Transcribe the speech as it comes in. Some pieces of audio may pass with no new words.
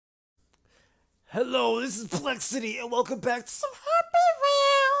Hello, this is Plexity, and welcome back to some Happy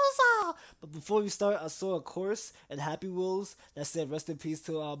Wheels. But before we start, I saw a course in Happy Wheels that said "Rest in peace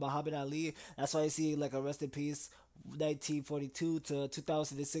to Muhammad Ali." That's why I see like a "Rest in peace." 1942 to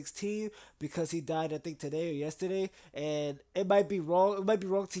 2016 because he died I think today or yesterday, and it might be wrong. It might be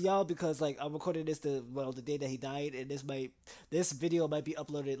wrong to y'all because like I'm recording this the day that he died, and this video might be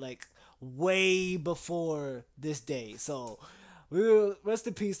uploaded like way before this day. So we will rest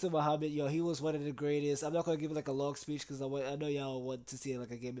in peace to Muhammad. Yo, he was one of the greatest. I'm not gonna give like a long speech because I know y'all want to see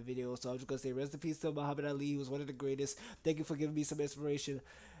like a gaming video. So I'm just gonna say rest in peace to Muhammad Ali. He was one of the greatest. Thank you for giving me some inspiration.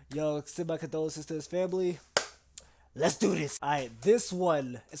 Yo, send my condolences to his family. Let's do this. Alright, this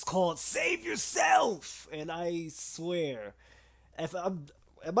one is called Save Yourself. And I swear, if am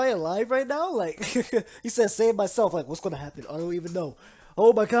I alive right now? Like, he said save myself. Like, what's gonna happen? I don't even know.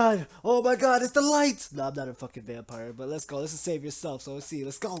 Oh my god. Oh my god, it's the light. No, I'm not a fucking vampire, but let's go. Let's just save yourself. So let's see.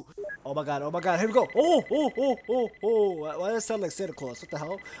 Let's go. Oh my god. Oh my god. Here we go. Oh. Why does that sound like Santa Claus? What the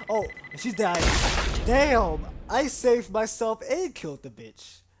hell? Oh, she's dying. Damn. I saved myself and killed the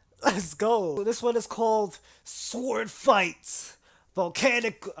bitch. Let's go. This one is called Sword Fight.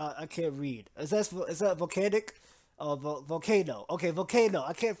 Volcanic. I can't read. Is that volcanic? Volcano. Okay, volcano.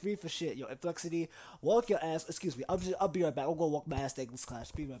 I can't read for shit. Yo, Inflexity, walk your ass. Excuse me. I'll be right back. I'll go walk my ass to English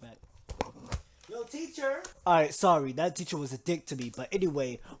class. Be right back. Yo, teacher. Alright, sorry. That teacher was a dick to me. But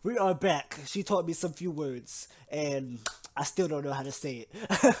anyway, we are back. She taught me some few words. And I still don't know how to say it.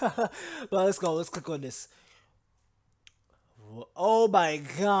 But let's go. Let's click on this. Oh my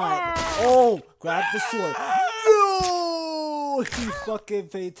god. Oh, grab the sword. No! He fucking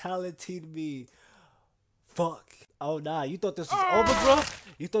fatality'd me. Fuck. Oh nah, you thought this was over, bro?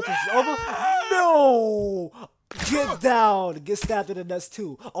 You thought this was over? No! Get down. Get stabbed in the nuts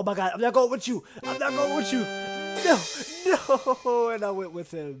too. Oh my god, I'm not going with you. I'm not going with you. No. And I went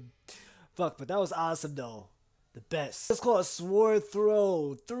with him. Fuck, but that was awesome though. The best. It's called Sword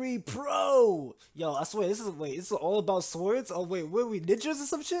Throw 3 Pro. Yo, I swear, this is all about swords? Oh wait, were we ninjas or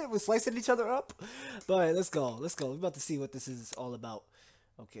some shit? We're slicing each other up? But let's go. We're about to see what this is all about.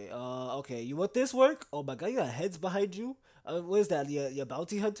 Okay, okay, you want this work? Oh my god, you got heads behind you? What is that? Your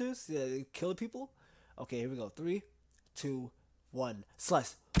bounty hunters? Yeah, killing people? Okay, here we go. 3, 2, 1.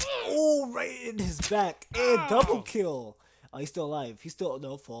 Slice. Oh, right in his back. And double kill. Oh, he's still alive. He's still,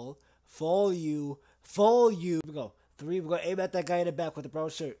 no, fall. Fall you. Here we go. 3, we're gonna aim at that guy in the back with the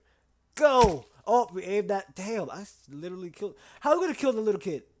brown shirt. Go! Oh, we aimed that. Damn, I literally killed. How am I gonna kill the little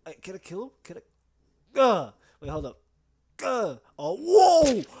kid? Can I kill him? Can I? Wait, hold up. Oh,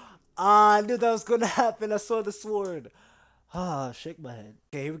 whoa! I knew that was gonna happen. I saw the sword. Shake my head.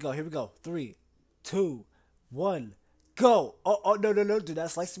 Okay, here we go. 3, 2, 1, go! Oh, no, do not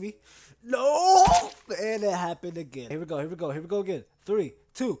slice me. No! And it happened again. Here we go again. 3,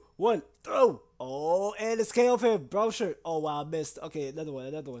 2, 1, throw! Oh, and it's KO of him. Brown shirt. Oh, wow, I missed. Okay, another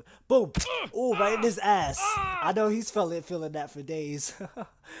one. Boom! Oh, right in his ass. I know he's feeling that for days.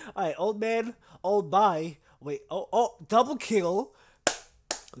 Alright, old man, old bye. Wait, oh, double kill.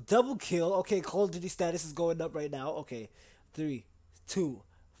 Okay, Call of Duty status is going up right now. Okay, 3, 2,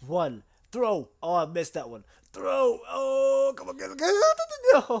 1, throw. Oh, I missed that one. Throw. Oh, come on, get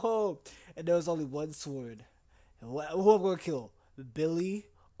no. And there was only one sword. Who I'm gonna kill? Billy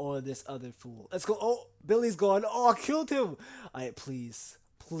or this other fool? Let's go. Oh, Billy's gone. Oh, I killed him. Alright, please.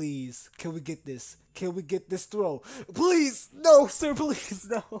 Can we get this? Throw? Please. No, sir, please.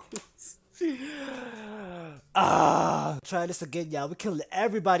 No. Try this again, y'all. We're killing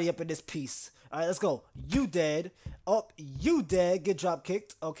everybody up in this piece. Alright, let's go. You dead. Oh, you dead. Get drop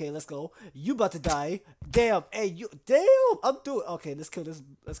kicked. Okay, let's go. You about to die. Damn. Hey, you. Damn. I'm doing. Okay, let's kill this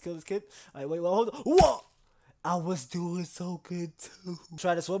kid. Alright, wait, hold on. Whoa! I was doing so good too.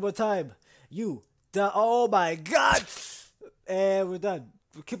 Try this one more time. You die. Oh my god. And we're done.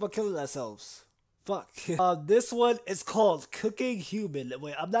 We keep on killing ourselves. Fuck. This one is called Cooking Human.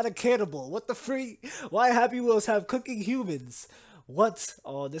 Wait, I'm not a cannibal. What the freak? Why Happy Wheels have cooking humans? What?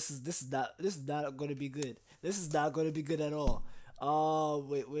 Oh, this is not going to be good. This is not going to be good at all.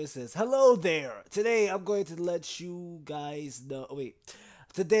 Wait, where is this? Hello there. Today I'm going to let you guys know. Wait.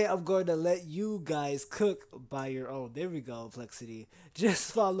 Today I'm going to let you guys cook by your own. There we go, Plexity.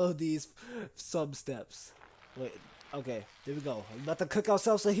 Just follow these some steps. Wait. Okay. There we go. I'm about to cook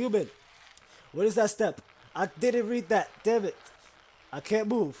ourselves a human. What is that step? I didn't read that. Damn it. I can't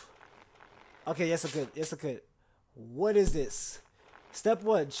move. Okay, yes I could. What is this? Step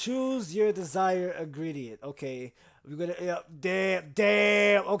 1. Choose your desired ingredient. Okay. We're gonna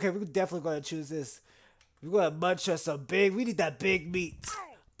damn. Okay, we're definitely gonna choose this. We're gonna munch us some big. We need that big meat.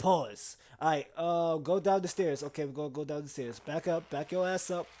 Pause. Alright, go down the stairs. Okay, we're gonna go down the stairs. Back up, back your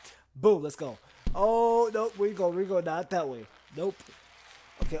ass up. Boom, let's go. Oh, nope. We go not that way. Nope.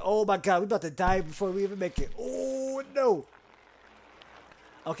 Okay, oh my god, we about to die before we even make it. Oh, no.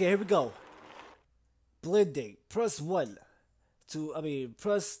 Okay, here we go. Blending. Press 1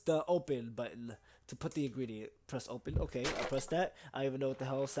 press the open button to put the ingredient. Press open. Okay, I pressed that. I don't even know what the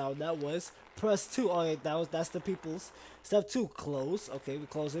hell sound that was. Press 2. Okay, that's the people's. Step 2, close. Okay, we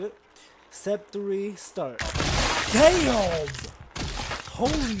closing it. Step 3, start. Damn!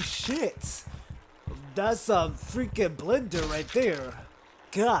 Holy shit! That's a freaking blender right there.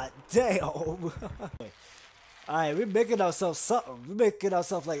 God damn. Alright, we're making ourselves something. We're making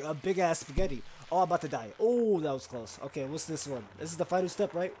ourselves like a big ass spaghetti. Oh, I'm about to die. Oh, that was close. Okay, what's this one? This is the final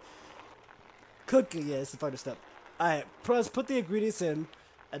step, right? Cooking, yeah, it's the final step. Alright, put the ingredients in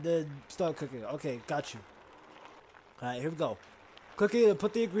and then start cooking. Okay, got you. Alright, here we go. Cooking and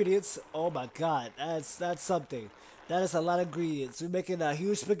put the ingredients. Oh my god, that's something. That is a lot of ingredients. We're making a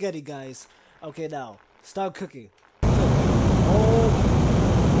huge spaghetti, guys. Okay, now, start cooking.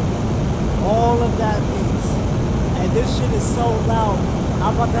 All of that meat. And this shit is so loud.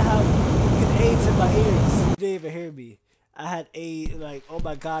 I'm about to have fucking AIDS in my ears. You didn't even hear me. I had AIDS, like, oh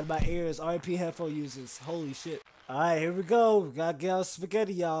my god, my ears. R.I.P headphone users. Holy shit. Alright, here we go. We gotta get our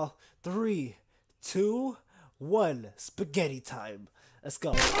spaghetti, y'all. 3, 2, 1. Spaghetti time. Let's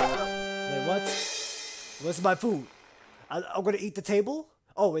go. Wait, what? Where's my food? I'm gonna eat the table?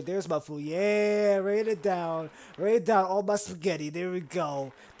 Oh, wait, there's my food. Yeah, rain it down. Rain it down all my spaghetti. There we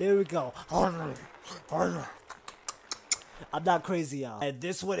go. There we go. I'm not crazy, y'all. And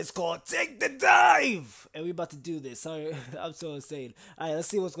this one is called Take the Dive. And we about to do this. Sorry, I'm so insane. All right, let's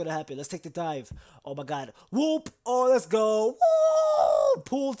see what's going to happen. Let's take the dive. Oh, my God. Whoop. Oh, let's go. Woo.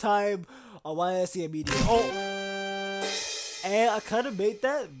 Pool time. Oh, why did I see a medium? Oh. And I kind of made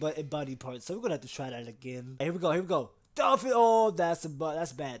that, but in body parts. So we're going to have to try that again. Here we go. Here we go. Dolphin. Oh, that's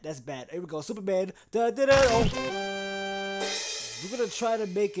bad. That's bad. Here we go. Superman. Da, da, da. Oh. We're going to try to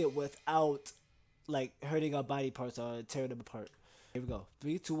make it without like hurting our body parts or tearing them apart. Here we go.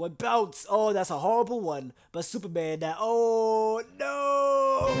 3, 2, 1, bounce. Oh, that's a horrible one. But Superman, that. Oh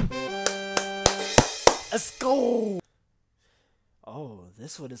no! Let's go. Oh,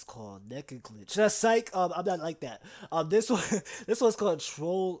 this one is called Naked Glitch. That's psych. I'm not like that. This one's called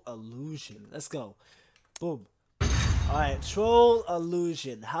Troll Illusion. Let's go. Boom. All right, Troll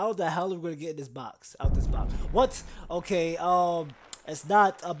Illusion. How the hell are we gonna get in this box? Out this box? What? Okay. It's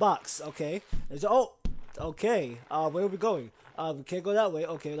not a box, okay? Oh, okay. Where are we going? We can't go that way.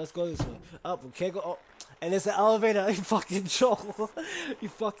 Okay, let's go this way. Up, we can't go. Oh, and it's an elevator. You fucking troll. You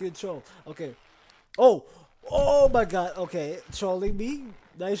fucking troll. Okay. Oh my god. Okay, trolling me.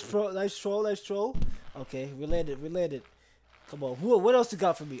 Nice troll. Nice troll. Nice troll. Okay, we landed. We landed. Come on. What else you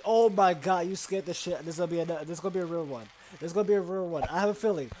got for me? Oh my god, you scared the shit. This is gonna be a real one. There's gonna be a real one. I have a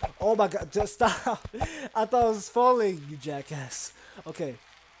feeling. Oh my god, just stop. I thought I was falling, you jackass. Okay.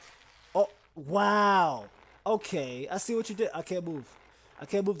 Oh, wow. Okay, I see what you did. I can't move. I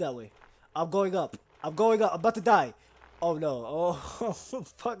can't move that way. I'm going up. I'm going up. I'm about to die. Oh no. Oh,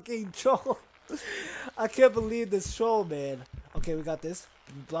 fucking troll. I can't believe this troll, man. Okay, we got this.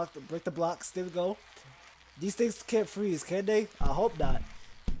 Break the blocks. There we go. These things can't freeze, can they? I hope not.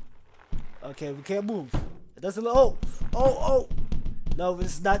 Okay, we can't move. It doesn't look. Oh. No,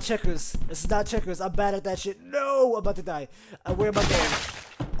 this is not checkers. This is not checkers. I'm bad at that shit. No, I'm about to die. Where am I going?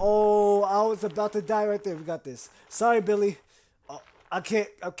 Oh, I was about to die right there. We got this. Sorry, Billy. Oh, I can't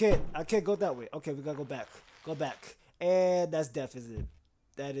go that way. Okay, we gotta go back. Go back. And that's death, isn't it?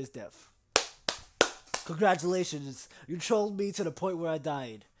 That is death. Congratulations. You trolled me to the point where I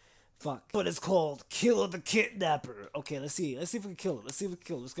died. Fuck. But it's called Kill the Kidnapper. Okay, let's see. Let's see if we can kill him. Let's see if we can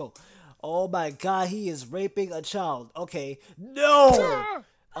kill him. Let's go. Oh my god, he is raping a child. Okay. No!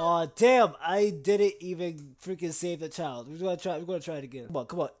 Oh damn, I didn't even freaking save the child. We're gonna try it again.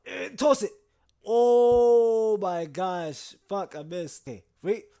 Come on. Toss it. Oh my gosh. Fuck, I missed. Okay,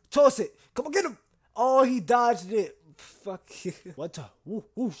 wait. Toss it. Come on, get him. Oh, he dodged it. Fuck. What the? Ooh,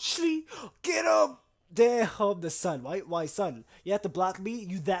 shlee. Get him. Damn, the sun. Why sun? You have to block me?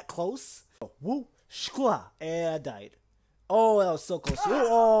 You that close? Woo, shkwa. And I died. Oh, that was so close.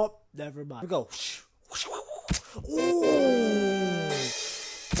 Oh, never mind. We go. Ooh.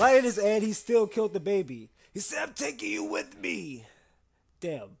 Right in his hand, he still killed the baby. He said, I'm taking you with me.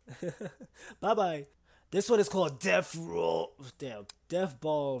 Damn. Bye-bye. This one is called Death Roll. Damn. Death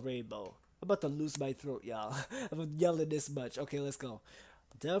Ball Rainbow. I'm about to lose my throat, y'all. I'm yelling this much. Okay, let's go.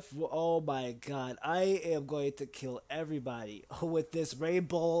 Oh my god, I am going to kill everybody with this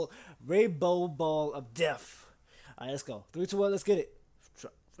rainbow ball of death. Alright, let's go. 3, 2, 1, let's get it.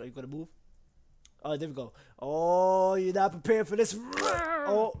 Are you gonna move? Oh, there we go. Oh, you're not prepared for this.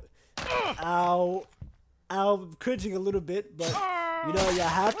 Oh, ow. I'm cringing a little bit, but you know, you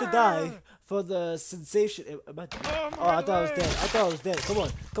have to die for the sensation. Am I dead? Oh, I thought I was dead. I thought I was dead. Come on,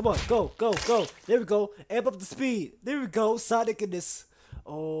 come on, go, go, go. There we go. Amp up the speed. There we go. Sonic in this.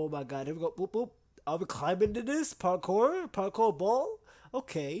 Oh my God. Here we go. Boop boop. Are we climbing into this parkour? Parkour ball?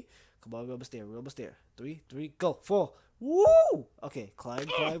 Okay. Come on, we're almost there. We're almost there. 3, 3, go. 4. Woo! Okay, climb,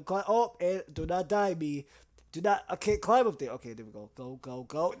 climb, climb. Oh, and do not die, me. Do not. I can't climb up there. Okay, there we go. Go, go,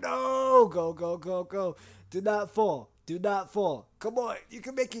 go. No! Go, go, go, go. Do not fall. Do not fall. Come on. You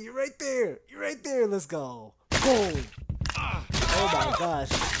can make it. You're right there. You're right there. Let's go. Boom. Oh my gosh.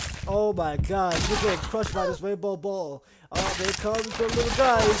 Oh my gosh. You're getting crushed by this rainbow ball. Oh, there comes the little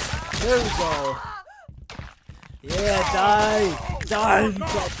guys. There we go. Yeah, die. Die, you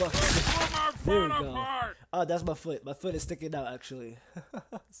fuck. There we go. Oh, that's my foot. My foot is sticking out, actually.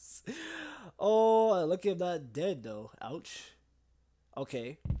 Oh, look, I'm not dead, though. Ouch.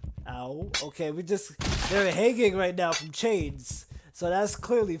 Okay. Ow. Okay, they're hanging right now from chains. So that's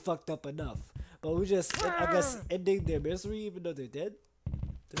clearly fucked up enough. But we just, I guess, ending their misery even though they're dead?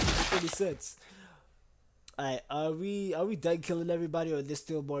 Doesn't make any sense. Alright, are we done killing everybody, or are there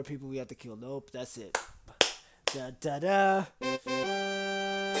still more people we have to kill? Nope, that's it. Da da da.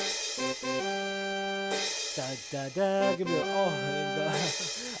 Da da da. Give me a, oh, there we go.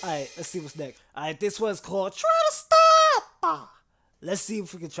 Alright, let's see what's next. Alright, this one's called Try to Stop. Let's see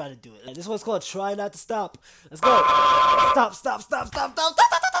if we can try to do it. This one's called Try Not to Stop. Let's go. Stop, stop, stop, stop, stop.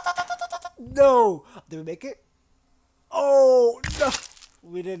 No. Did we make it? Oh, no.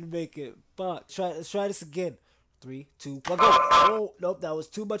 We didn't make it. But let's try this again. 3, 2, 1, go. Oh, nope. That was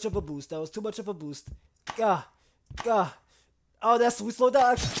too much of a boost. That was too much of a boost. Gah. Gah. Oh, we slowed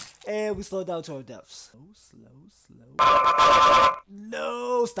down. And we slowed down to our deaths. Slow, slow.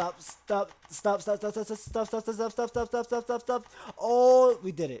 No, stop, stop, stop, stop, stop, stop, stop, stop, stop, stop, stop, stop, stop, stop, stop, stop. Oh,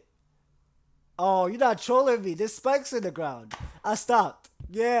 we did it. Oh, you're not trolling me. There's spikes in the ground. I stopped.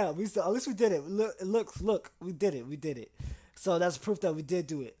 Yeah, at least we did it. Look, we did it. We did it. So that's proof that we did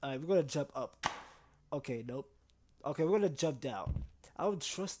do it. All right, we're gonna jump up. Okay, nope. Okay, we're gonna jump down. I don't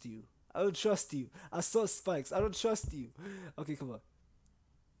trust you. I don't trust you. I saw spikes. I don't trust you. Okay, come on.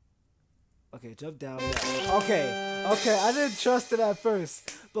 Okay, jump down. Yeah. Okay, okay. I didn't trust it at first,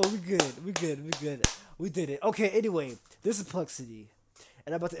 but we good. We good. We good. We did it. Okay. Anyway, this is Plexity,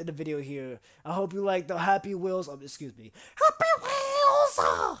 and I'm about to end the video here. I hope you like the Happy Wheels. Excuse me. Happy Wheels.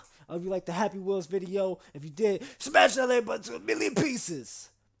 I hope you like the Happy Wheels video. If you did, smash that like button to 1,000,000 pieces.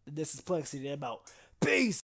 And this is Plexity. I'm out. Peace.